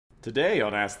Today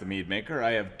on Ask the Meadmaker,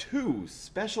 I have two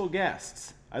special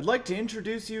guests. I'd like to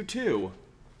introduce you to...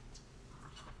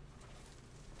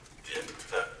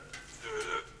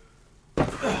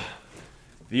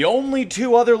 the only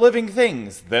two other living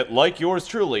things that, like yours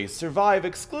truly, survive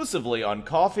exclusively on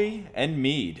coffee and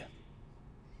mead.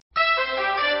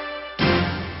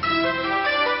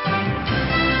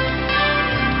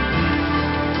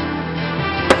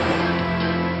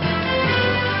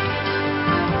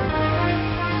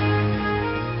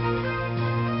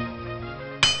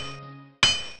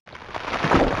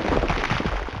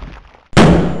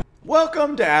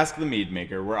 Welcome to Ask the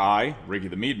Meadmaker, where I, Ricky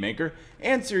the Meadmaker,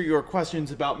 answer your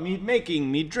questions about mead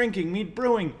making, mead drinking, mead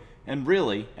brewing, and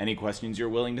really, any questions you're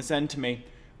willing to send to me.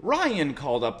 Ryan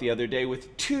called up the other day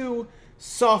with two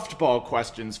softball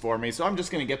questions for me, so I'm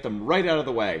just going to get them right out of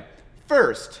the way.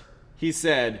 First, he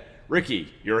said,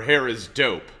 "Ricky, your hair is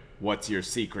dope. What's your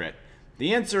secret?"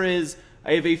 The answer is,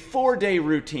 I have a 4-day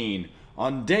routine.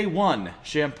 On day 1,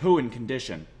 shampoo and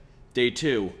condition. Day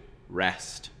 2,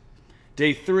 rest.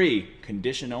 Day 3,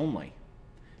 condition only.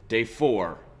 Day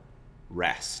 4,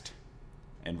 rest.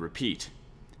 And repeat.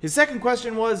 His second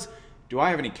question was, do I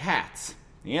have any cats?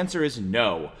 The answer is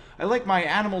no. I like my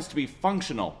animals to be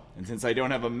functional, and since I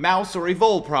don't have a mouse or a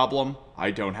vole problem,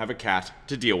 I don't have a cat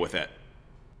to deal with it.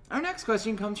 Our next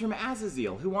question comes from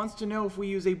Azazel, who wants to know if we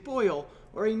use a boil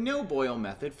or a no-boil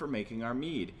method for making our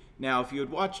mead. Now, if you had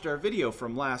watched our video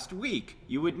from last week,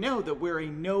 you would know that we're a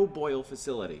no-boil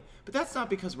facility. But that's not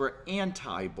because we're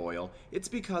anti-boil, it's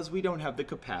because we don't have the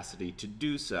capacity to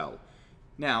do so.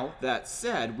 Now, that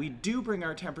said, we do bring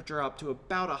our temperature up to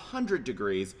about 100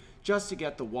 degrees just to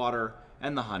get the water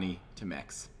and the honey to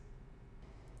mix.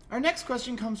 Our next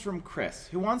question comes from Chris,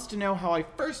 who wants to know how I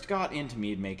first got into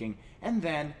mead making and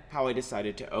then how I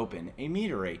decided to open a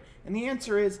meadery. And the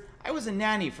answer is, I was a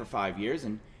nanny for 5 years,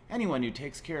 and anyone who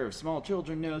takes care of small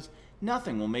children knows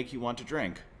nothing will make you want to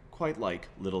drink, quite like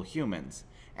little humans.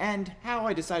 And how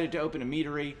I decided to open a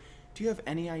meadery, do you have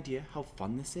any idea how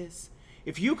fun this is?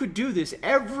 If you could do this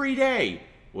every day,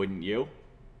 wouldn't you?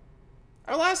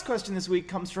 Our last question this week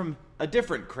comes from a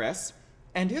different Chris,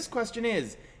 and his question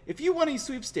is, if you won a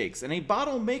sweepstakes and a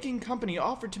bottle-making company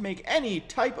offered to make any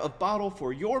type of bottle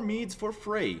for your meads for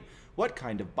free, what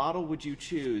kind of bottle would you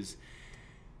choose?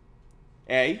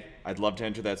 A, I'd love to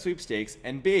enter that sweepstakes,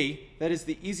 and B, that is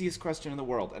the easiest question in the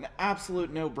world, an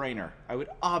absolute no-brainer. I would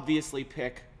obviously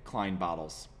pick Klein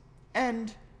bottles.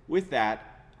 And with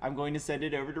that, I'm going to send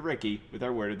it over to Ricky with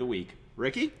our word of the week.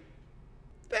 Ricky?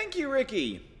 Thank you,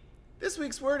 Ricky. This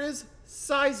week's word is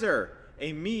sizer,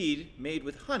 a mead made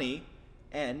with honey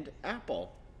and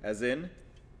apple, as in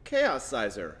Chaos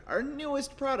Sizer, our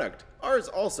newest product. Ours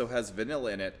also has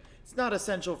vanilla in it. It's not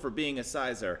essential for being a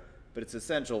sizer, but it's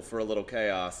essential for a little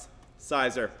chaos.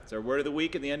 Sizer, it's our word of the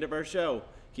week and the end of our show.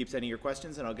 Keep sending your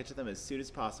questions and I'll get to them as soon as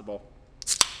possible.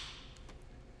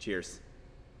 Cheers.